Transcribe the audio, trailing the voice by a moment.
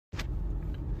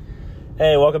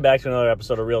Hey, welcome back to another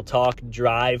episode of Real Talk,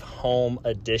 Drive Home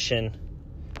Edition.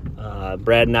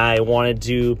 Brad and I wanted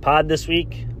to pod this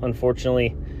week.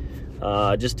 Unfortunately,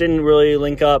 just didn't really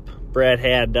link up. Brad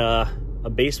had a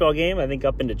baseball game, I think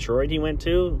up in Detroit he went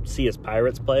to see his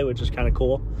Pirates play, which is kind of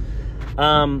cool.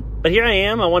 But here I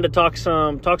am. I wanted to talk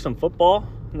some football.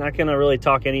 I'm not going to really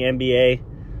talk any NBA.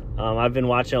 I've been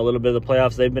watching a little bit of the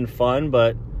playoffs. They've been fun,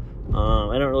 but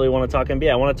I don't really want to talk NBA.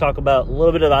 I want to talk about a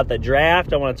little bit about the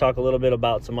draft. I want to talk a little bit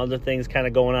about some other things kind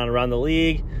of going on around the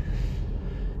league.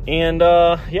 And,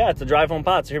 it's a drive home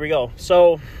pod, so here we go.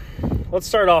 So let's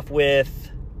start off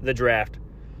with the draft.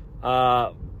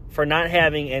 For not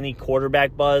having any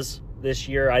quarterback buzz this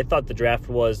year, I thought the draft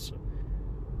was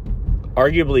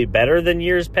arguably better than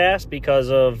years past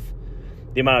because of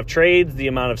the amount of trades, the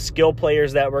amount of skill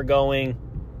players that were going.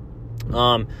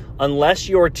 Unless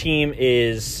your team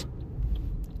is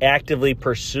actively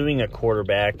pursuing a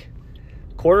quarterback,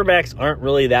 quarterbacks aren't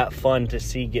really that fun to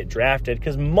see get drafted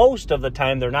because most of the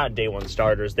time they're not day one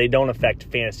starters. They don't affect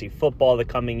fantasy football the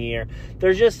coming year.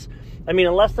 They're just,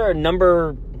 unless they're a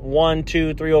number 1,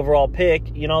 2, 3 overall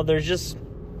pick, there's just,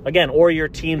 or your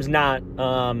team's not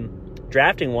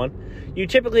drafting one, you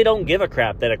typically don't give a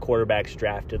crap that a quarterback's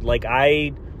drafted.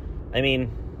 I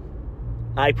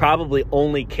probably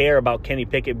only care about Kenny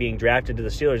Pickett being drafted to the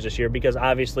Steelers this year because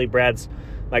obviously Brad's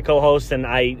my co-host and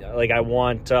I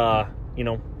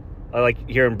like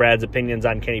hearing Brad's opinions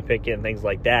on Kenny Pickett and things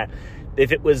like that.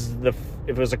 If it was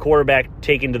a quarterback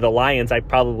taken to the Lions, I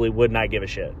probably would not give a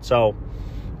shit. So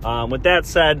with that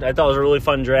said, I thought it was a really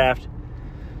fun draft.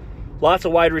 Lots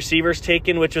of wide receivers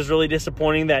taken, which was really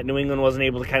disappointing that New England wasn't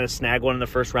able to kind of snag one in the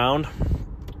first round.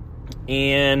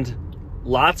 And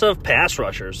lots of pass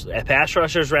rushers. Pass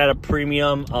rushers were at a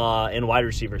premium and wide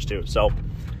receivers too. So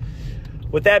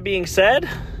with that being said,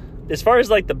 as far as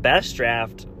the best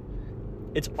draft,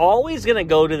 it's always going to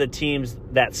go to the teams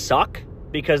that suck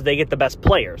because they get the best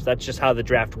players. That's just how the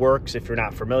draft works. If you're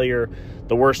not familiar,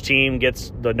 the worst team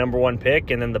gets the number 1 pick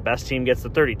and then the best team gets the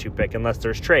 32 pick unless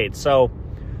there's trades. So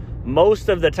most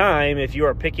of the time, if you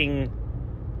are picking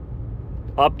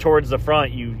up towards the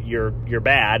front, you're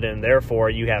bad, and therefore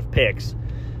you have picks.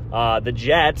 The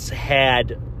Jets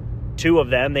had 2 of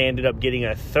them. They ended up getting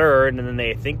a third, and then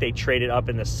I think they traded up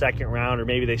in the second round, or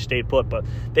maybe they stayed put. But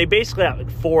they basically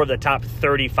had 4 of the top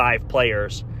 35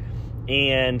 players,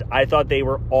 and I thought they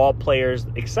were all players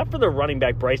except for the running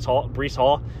back Breece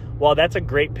Hall. While that's a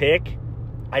great pick,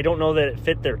 I don't know that it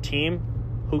fit their team.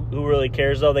 Who really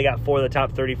cares though? They got 4 of the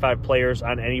top 35 players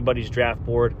on anybody's draft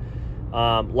board.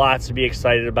 Lots to be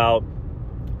excited about.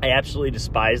 I absolutely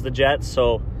despise the Jets,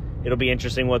 so it'll be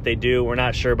interesting what they do. We're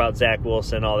not sure about Zach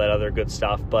Wilson, all that other good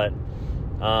stuff, but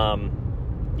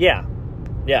yeah.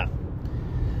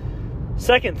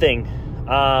 Second thing,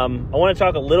 I want to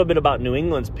talk a little bit about New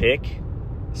England's pick.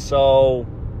 So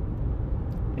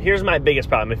here's my biggest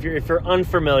problem. If you're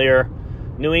unfamiliar,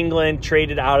 New England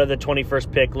traded out of the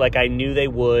 21st pick like I knew they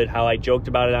would, how I joked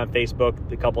about it on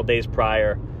Facebook a couple days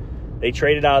prior. They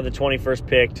traded out of the 21st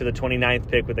pick to the 29th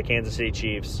pick with the Kansas City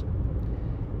Chiefs.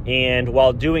 And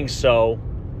while doing so,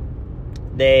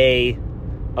 they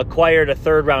acquired a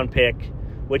third-round pick,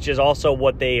 which is also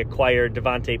what they acquired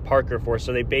Devontae Parker for.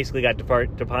 So they basically got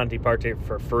Devontae Parker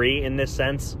for free in this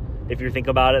sense, if you think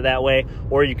about it that way.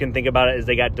 Or you can think about it as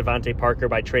they got Devontae Parker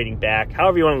by trading back.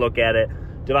 However you want to look at it,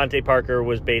 Devontae Parker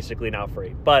was basically now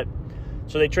free. But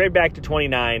so they trade back to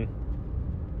 29,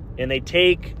 and they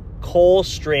take Cole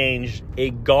Strange,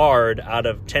 a guard out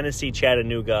of Tennessee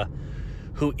Chattanooga,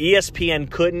 who ESPN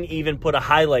couldn't even put a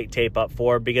highlight tape up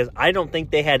for because I don't think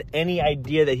they had any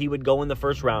idea that he would go in the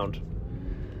first round.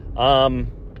 A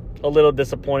little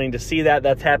disappointing to see that.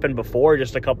 That's happened before,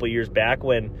 just a couple years back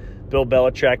when Bill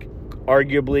Belichick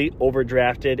arguably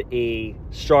overdrafted a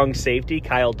strong safety,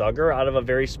 Kyle Duggar, out of a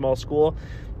very small school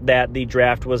that the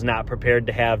draft was not prepared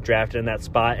to have drafted in that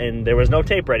spot, and there was no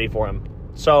tape ready for him.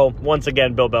 So, once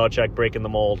again, Bill Belichick breaking the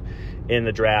mold in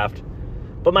the draft.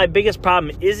 But my biggest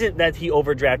problem isn't that he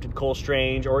overdrafted Cole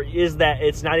Strange, or is that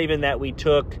it's not even that we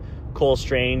took Cole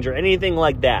Strange or anything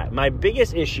like that. My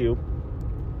biggest issue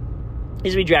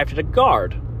is we drafted a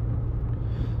guard.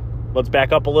 Let's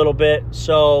back up a little bit.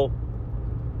 So,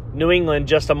 New England,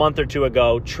 just a month or two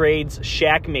ago, trades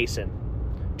Shaq Mason,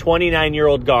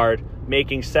 29-year-old guard,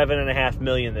 making $7.5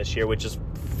 million this year, which is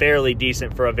fairly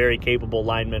decent for a very capable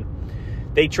lineman.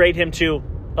 They trade him to,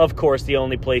 of course, the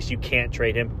only place you can't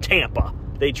trade him, Tampa.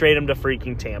 They trade him to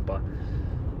freaking Tampa.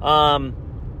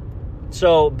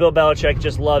 So Bill Belichick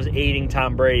just loves aiding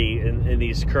Tom Brady in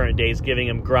these current days, giving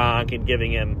him Gronk and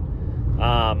giving him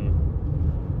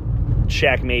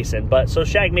Shaq Mason. But so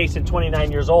Shaq Mason,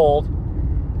 29 years old,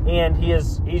 and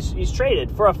he's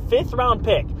traded for a 5th round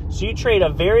pick. So you trade a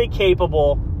very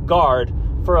capable guard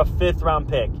for a 5th round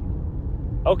pick.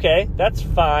 Okay, that's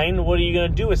fine. What are you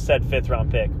going to do with said 5th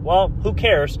round pick? Well, who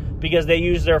cares? Because they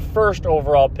used their 1st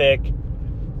overall pick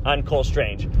on Cole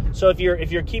Strange. So if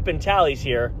you're keeping tallies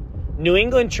here, New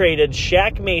England traded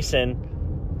Shaq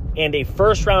Mason and a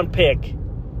 1st round pick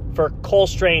for Cole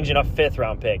Strange and a 5th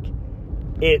round pick.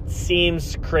 It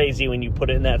seems crazy when you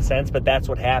put it in that sense, but that's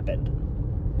what happened.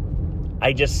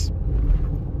 I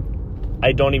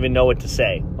don't even know what to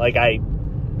say. Like,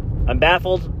 I'm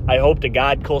baffled. I hope to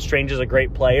God Cole Strange is a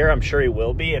great player. I'm sure he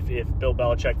will be if Bill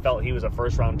Belichick felt he was a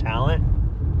 1st round talent.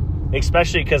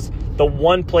 Especially because the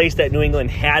one place that New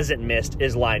England hasn't missed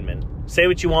is linemen. Say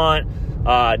what you want.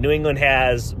 New England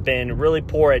has been really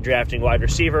poor at drafting wide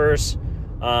receivers.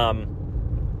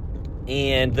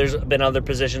 And there's been other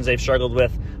positions they've struggled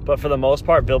with. But for the most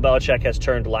part, Bill Belichick has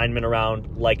turned linemen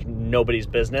around like nobody's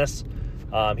business.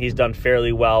 He's done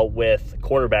fairly well with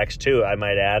quarterbacks, too, I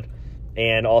might add.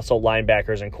 And also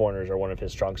linebackers and corners are one of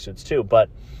his strong suits, too. But,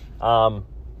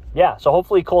 yeah, so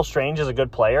hopefully Cole Strange is a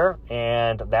good player,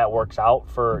 and that works out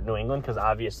for New England because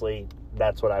obviously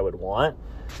that's what I would want.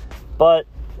 But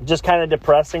just kind of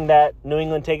depressing that New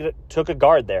England took a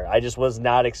guard there. I just was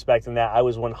not expecting that. I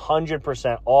was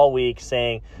 100% all week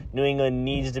saying New England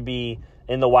needs to be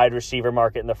in the wide receiver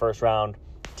market in the 1st round.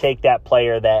 Take that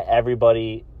player that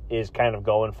everybody is kind of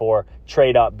going for.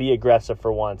 Trade up. Be aggressive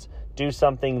for once. Do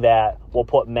something that will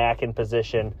put Mac in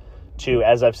position to,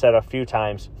 as I've said a few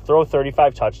times, throw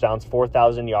 35 touchdowns,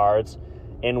 4,000 yards,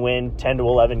 and win 10 to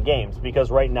 11 games. Because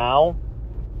right now,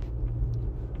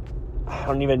 I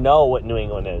don't even know what New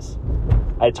England is.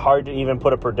 It's hard to even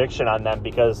put a prediction on them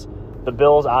because the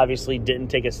Bills obviously didn't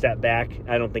take a step back.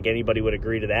 I don't think anybody would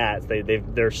agree to that.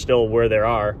 They're still where they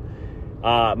are.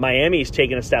 Miami's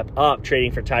taken a step up,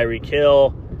 trading for Tyreek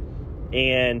Hill,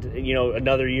 and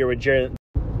another year with Jalen.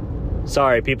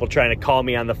 Sorry, people trying to call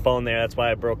me on the phone there. That's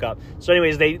why I broke up. So,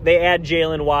 anyways, they add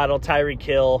Jalen Waddle, Tyreek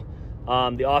Hill.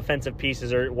 The offensive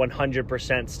pieces are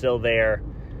 100% still there.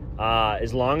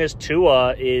 As long as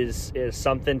Tua is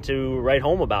something to write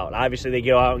home about. Obviously, they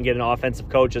go out and get an offensive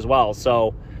coach as well.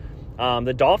 So,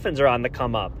 the Dolphins are on the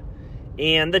come up.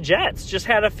 And the Jets just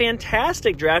had a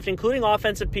fantastic draft, including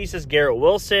offensive pieces. Garrett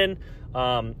Wilson,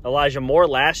 Elijah Moore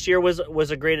last year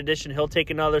was a great addition. He'll take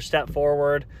another step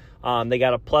forward. They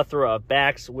got a plethora of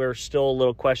backs. We're still a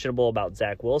little questionable about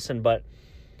Zach Wilson, but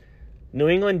New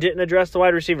England didn't address the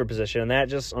wide receiver position, and that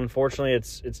just, unfortunately,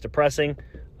 it's depressing.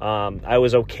 I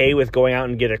was okay with going out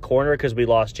and get a corner because we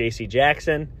lost J.C.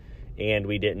 Jackson, and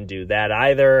we didn't do that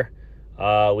either.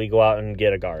 We go out and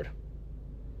get a guard.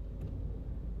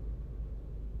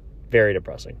 Very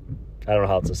depressing. I don't know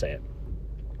how else to say it.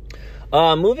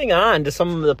 Moving on to some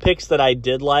of the picks that I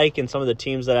did like and some of the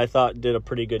teams that I thought did a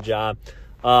pretty good job.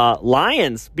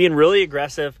 Lions being really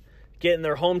aggressive. Getting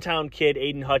their hometown kid,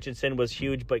 Aiden Hutchinson, was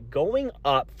huge. But going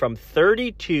up from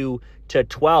 32 to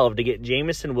 12 to get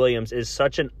Jameson Williams is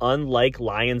such an unlike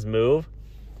Lions move.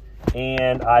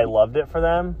 And I loved it for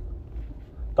them.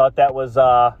 Thought that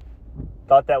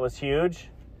was huge.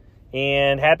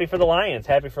 And happy for the Lions.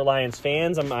 Happy for Lions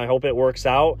fans. I hope it works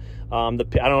out. I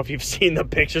don't know if you've seen the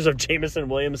pictures of Jameson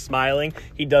Williams smiling.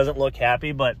 He doesn't look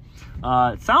happy, but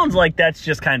it sounds like that's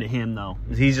just kind of him, though.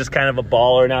 He's just kind of a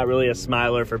baller, not really a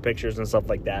smiler for pictures and stuff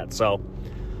like that. So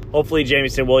hopefully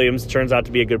Jameson Williams turns out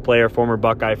to be a good player, former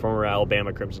Buckeye, former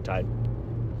Alabama Crimson Tide.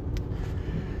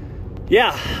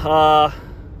 Yeah,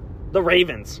 the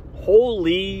Ravens.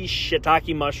 Holy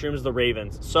shiitake mushrooms, the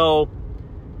Ravens. So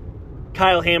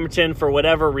Kyle Hamilton, for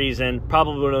whatever reason,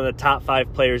 probably one of the top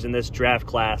 5 players in this draft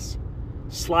class,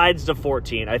 slides to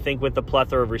 14. I think with the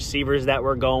plethora of receivers that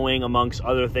were going, amongst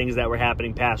other things that were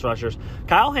happening, pass rushers,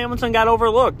 Kyle Hamilton got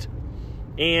overlooked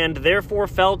and therefore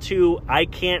fell to, I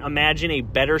can't imagine a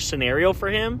better scenario for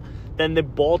him than the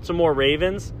Baltimore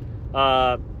Ravens.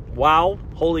 Wow,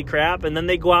 holy crap. And then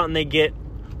they go out and they get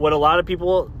what a lot of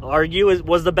people argue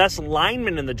was the best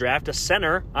lineman in the draft, a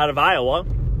center out of Iowa.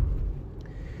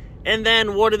 And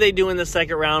then what do they do in the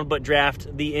second round but draft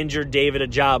the injured David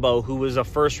Ojabo, who was a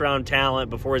first-round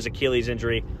talent before his Achilles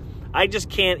injury? I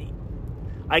can't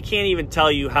even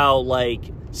tell you how,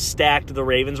 stacked the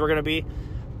Ravens were going to be.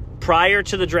 Prior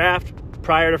to the draft,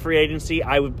 prior to free agency,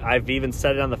 I've even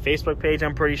said it on the Facebook page,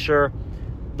 I'm pretty sure.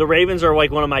 The Ravens are,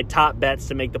 one of my top bets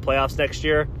to make the playoffs next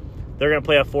year. They're going to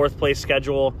play a fourth-place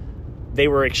schedule. They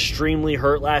were extremely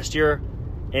hurt last year.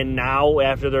 And now,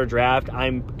 after their draft,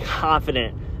 I'm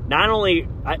confident. Not only,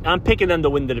 I'm picking them to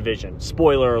win the division.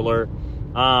 Spoiler alert.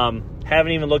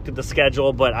 Haven't even looked at the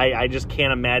schedule, but I just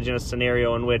can't imagine a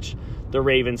scenario in which the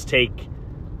Ravens take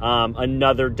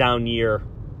another down year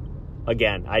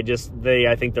again. I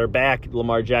think they're back.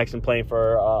 Lamar Jackson playing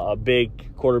for a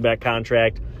big quarterback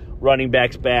contract, running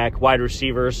backs back, wide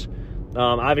receivers.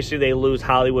 Obviously, they lose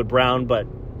Hollywood Brown, but,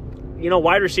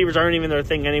 wide receivers aren't even their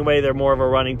thing anyway. They're more of a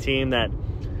running team that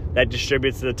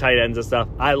distributes to the tight ends and stuff.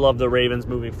 I love the Ravens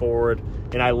moving forward,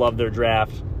 and I love their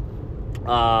draft.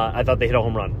 I thought they hit a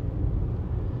home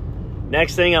run.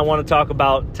 Next thing I want to talk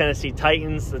about, Tennessee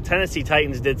Titans. The Tennessee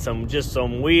Titans did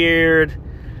some weird...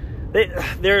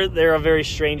 They're a very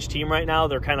strange team right now.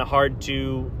 They're kind of hard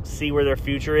to see where their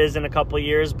future is in a couple of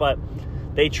years, but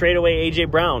they trade away A.J.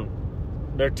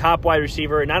 Brown, their top wide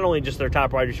receiver. Not only just their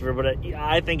top wide receiver, but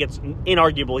I think it's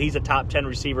inarguable he's a top 10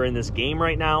 receiver in this game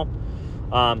right now.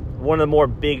 One of the more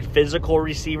big physical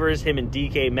receivers, him and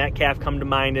DK Metcalf come to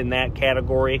mind in that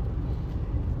category.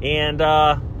 And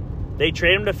they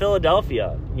trade him to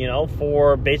Philadelphia,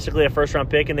 for basically a first-round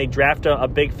pick, and they draft a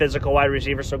big physical wide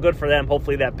receiver, so good for them.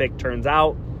 Hopefully that pick turns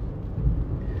out.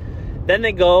 Then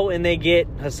they go and they get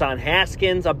Hassan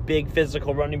Haskins, a big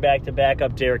physical running back to back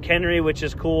up Derrick Henry, which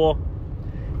is cool.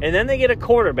 And then they get a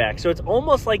quarterback. So it's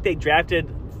almost like they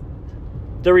drafted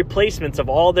the replacements of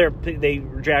all they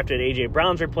drafted A.J.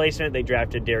 Brown's replacement, they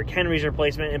drafted Derrick Henry's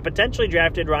replacement, and potentially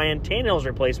drafted Ryan Tannehill's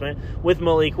replacement with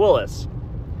Malik Willis.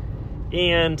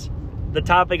 And the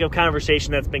topic of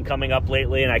conversation that's been coming up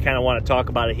lately, and I kind of want to talk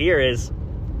about it here, is,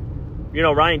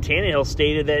 Ryan Tannehill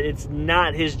stated that it's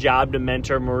not his job to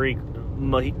mentor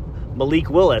Malik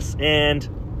Willis,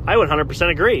 and I would 100%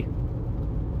 agree.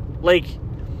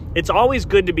 It's always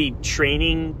good to be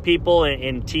training people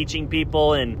and teaching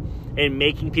people and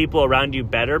making people around you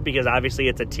better, because obviously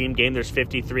it's a team game. There's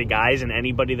 53 guys, and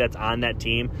anybody that's on that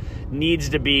team needs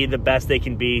to be the best they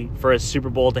can be for a Super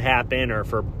Bowl to happen, or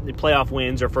for playoff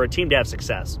wins, or for a team to have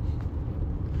success.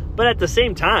 But at the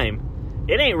same time,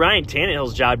 it ain't Ryan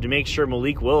Tannehill's job to make sure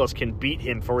Malik Willis can beat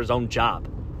him for his own job.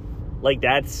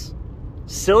 That's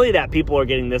silly that people are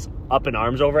getting this up in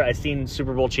arms over. I seen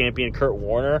Super Bowl champion Kurt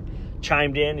Warner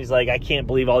chimed in. He's like, I can't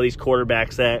believe all these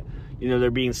quarterbacks that,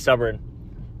 they're being stubborn.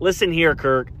 Listen here,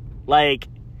 Kirk.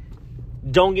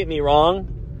 Don't get me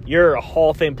wrong. You're a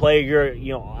Hall of Fame player.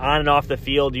 You're, on and off the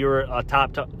field, you're a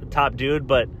top dude.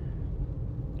 But,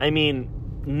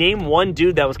 name one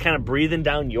dude that was kind of breathing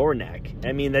down your neck.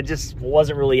 That just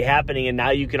wasn't really happening. And now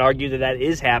you can argue that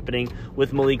is happening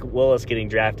with Malik Willis getting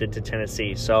drafted to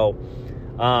Tennessee. So,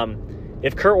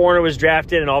 if Kurt Warner was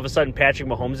drafted and all of a sudden Patrick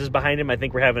Mahomes is behind him, I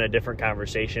think we're having a different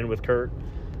conversation with Kurt.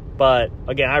 But,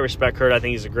 again, I respect Kurt. I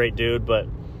think he's a great dude. But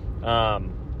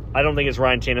I don't think it's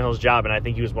Ryan Tannehill's job, and I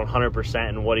think he was 100%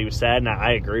 in what he said, and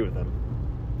I agree with him.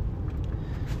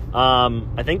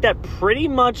 I think that pretty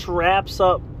much wraps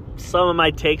up some of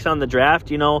my takes on the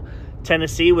draft.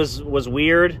 Tennessee was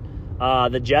weird.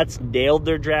 The Jets nailed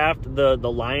their draft. The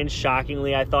Lions,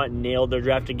 shockingly, I thought, nailed their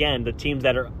draft again. The teams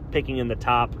that are picking in the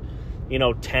top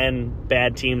 10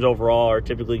 bad teams overall are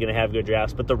typically going to have good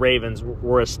drafts. But the Ravens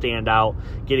were a standout,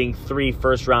 getting 3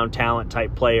 first-round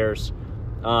talent-type players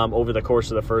over the course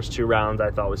of the first 2 rounds.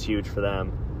 I thought was huge for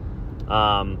them.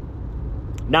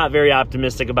 Not very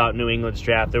optimistic about New England's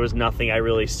draft. There was nothing I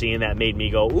really seen that made me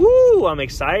go, ooh, I'm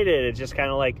excited. It's just kind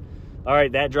of like, all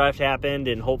right, that draft happened,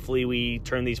 and hopefully we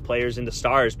turn these players into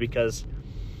stars, because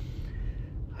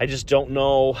I just don't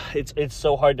know. It's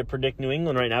so hard to predict New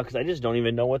England right now because I just don't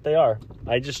even know what they are.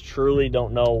 I just truly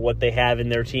don't know what they have in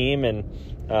their team,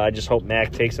 and I just hope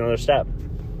Mac takes another step.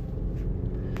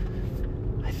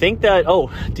 I think that,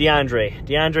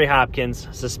 DeAndre Hopkins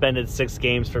suspended 6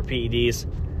 games for PEDs.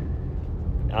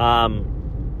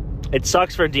 It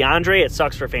sucks for DeAndre. It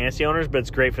sucks for fantasy owners, but it's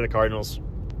great for the Cardinals.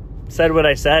 Said what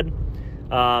I said.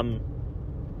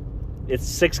 It's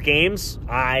 6 games.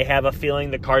 I have a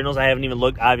feeling the Cardinals, I haven't even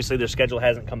looked. Obviously, their schedule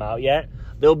hasn't come out yet.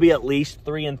 They'll be at least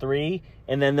 3-3,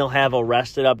 and then they'll have a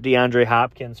rested up DeAndre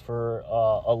Hopkins for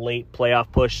a late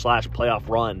playoff push / playoff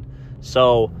run.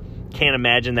 So, can't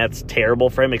imagine that's terrible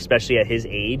for him, especially at his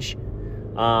age.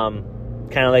 Kind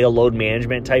of like a load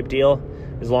management type deal.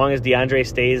 As long as DeAndre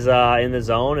stays in the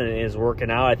zone and is working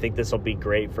out, I think this will be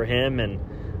great for him and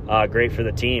great for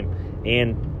the team.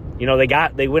 And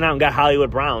they went out and got Hollywood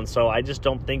Brown, so I just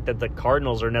don't think that the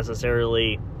Cardinals are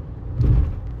necessarily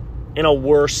in a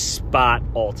worse spot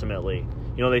ultimately.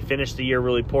 They finished the year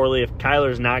really poorly. If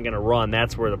Kyler's not going to run,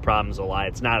 that's where the problems will lie.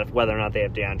 It's not whether or not they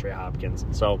have DeAndre Hopkins.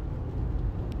 So,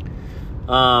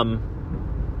 I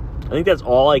think that's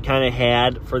all I kind of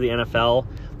had for the NFL.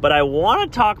 But I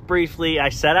want to talk briefly. I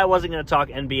said I wasn't going to talk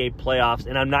NBA playoffs,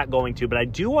 and I'm not going to. But I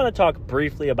do want to talk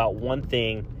briefly about one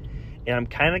thing. And I'm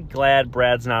kind of glad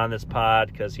Brad's not on this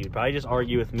pod, because he'd probably just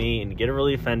argue with me and get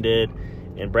really offended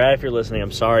And Brad, if you're listening,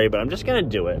 I'm sorry, but I'm just going to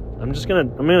do it. I'm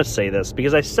going to say this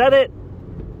because I said it.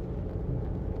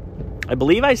 I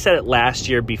believe I said it last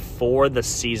year before the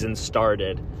season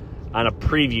started on a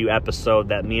preview episode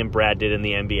that me and Brad did in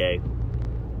the NBA.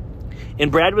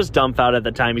 And Brad was dumbfounded at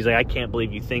the time. He's like, I can't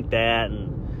believe you think that.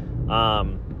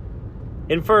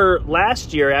 And for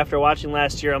last year, after watching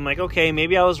last year, I'm like, okay,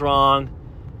 maybe I was wrong.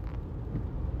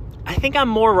 I think I'm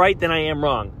more right than I am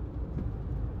wrong.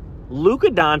 Luka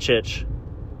Doncic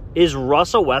is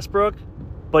Russell Westbrook,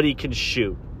 but he can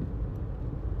shoot.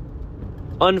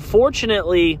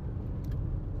 Unfortunately,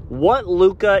 what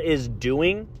Luka is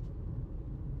doing,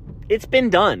 it's been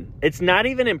done. It's not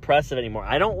even impressive anymore.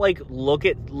 I don't look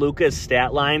at Luka's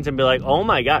stat lines and be like, oh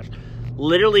my gosh.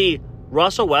 Literally,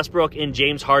 Russell Westbrook and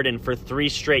James Harden for 3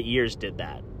 straight years did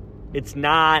that. It's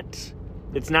not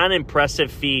an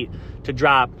impressive feat to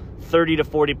drop 30 to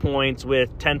 40 points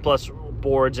with 10 plus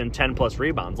boards and 10 plus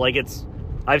rebounds.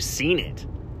 I've seen it.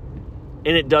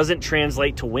 And it doesn't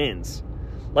translate to wins.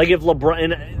 If LeBron,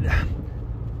 and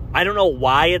I don't know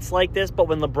why it's like this, but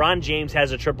when LeBron James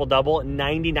has a triple-double,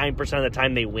 99% of the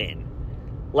time they win.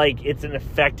 It's an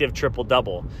effective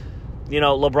triple-double.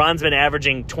 LeBron's been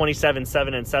averaging 27,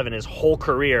 7, and 7 his whole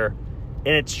career,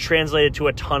 and it's translated to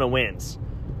a ton of wins.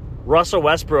 Russell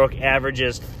Westbrook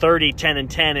averages 30, 10, and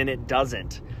 10, and it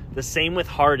doesn't. The same with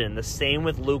Harden. The same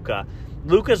with Luka.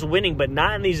 Luka's winning, but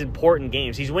not in these important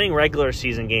games. He's winning regular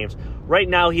season games. Right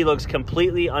now, he looks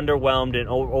completely underwhelmed and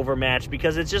overmatched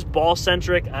because it's just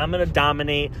ball-centric. I'm going to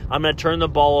dominate. I'm going to turn the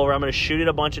ball over. I'm going to shoot it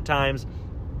a bunch of times.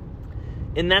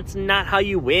 And that's not how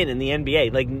you win in the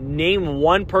NBA. Name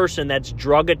one person that's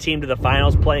drug a team to the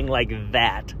finals playing like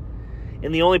that.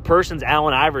 And the only person's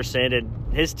Allen Iverson,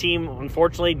 and his team,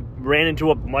 unfortunately, ran into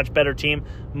a much better team,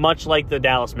 much like the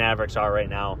Dallas Mavericks are right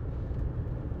now.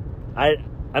 I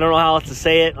don't know how else to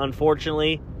say it,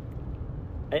 unfortunately.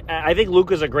 I think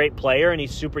Luka's a great player, and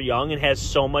he's super young and has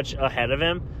so much ahead of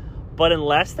him. But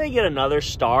unless they get another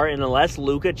star, and unless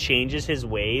Luka changes his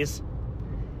ways,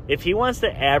 if he wants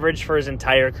to average for his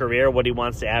entire career what he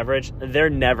wants to average, they're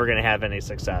never going to have any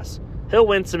success. He'll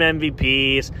win some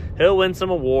MVPs. He'll win some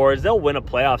awards. They'll win a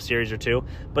playoff series or two.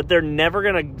 But they're never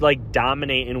going to,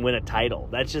 dominate and win a title.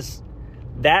 That's just...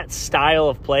 That style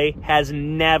of play has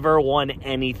never won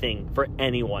anything for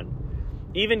anyone.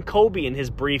 Even Kobe in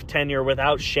his brief tenure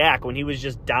without Shaq, when he was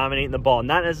just dominating the ball,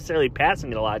 not necessarily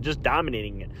passing it a lot, just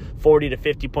dominating it, 40 to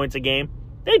 50 points a game,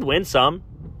 they'd win some.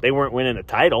 They weren't winning a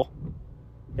title.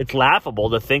 It's laughable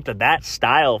to think that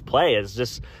style of play is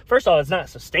just, first of all, it's not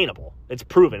sustainable. It's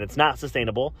proven it's not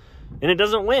sustainable, and it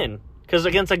doesn't win. Because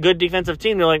against a good defensive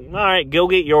team, they're like, all right, go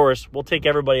get yours. We'll take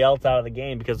everybody else out of the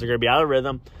game because they're going to be out of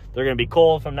rhythm. They're going to be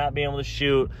cold from not being able to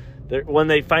shoot. When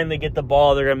they finally get the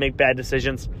ball, they're going to make bad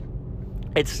decisions.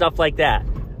 It's stuff like that.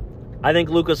 I think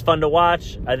Luka's fun to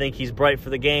watch. I think he's bright for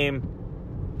the game.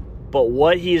 But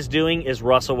what he is doing is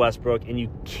Russell Westbrook, and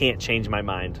you can't change my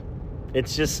mind.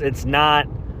 It's not.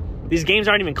 These games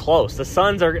aren't even close. The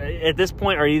Suns are, at this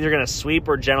point, are either going to sweep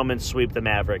or gentlemen sweep the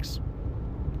Mavericks.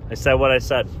 I said what I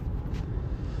said.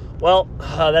 Well,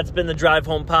 that's been the Drive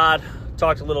Home Pod.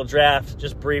 Talked a little draft,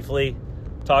 just briefly.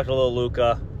 Talked a little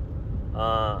Luka.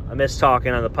 I missed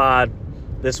talking on the pod.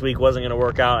 This week wasn't going to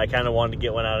work out. I kind of wanted to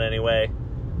get one out anyway.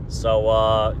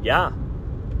 So, yeah,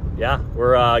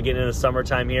 we're getting into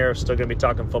summertime here. Still going to be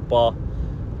talking football.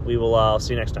 We will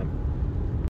see you next time.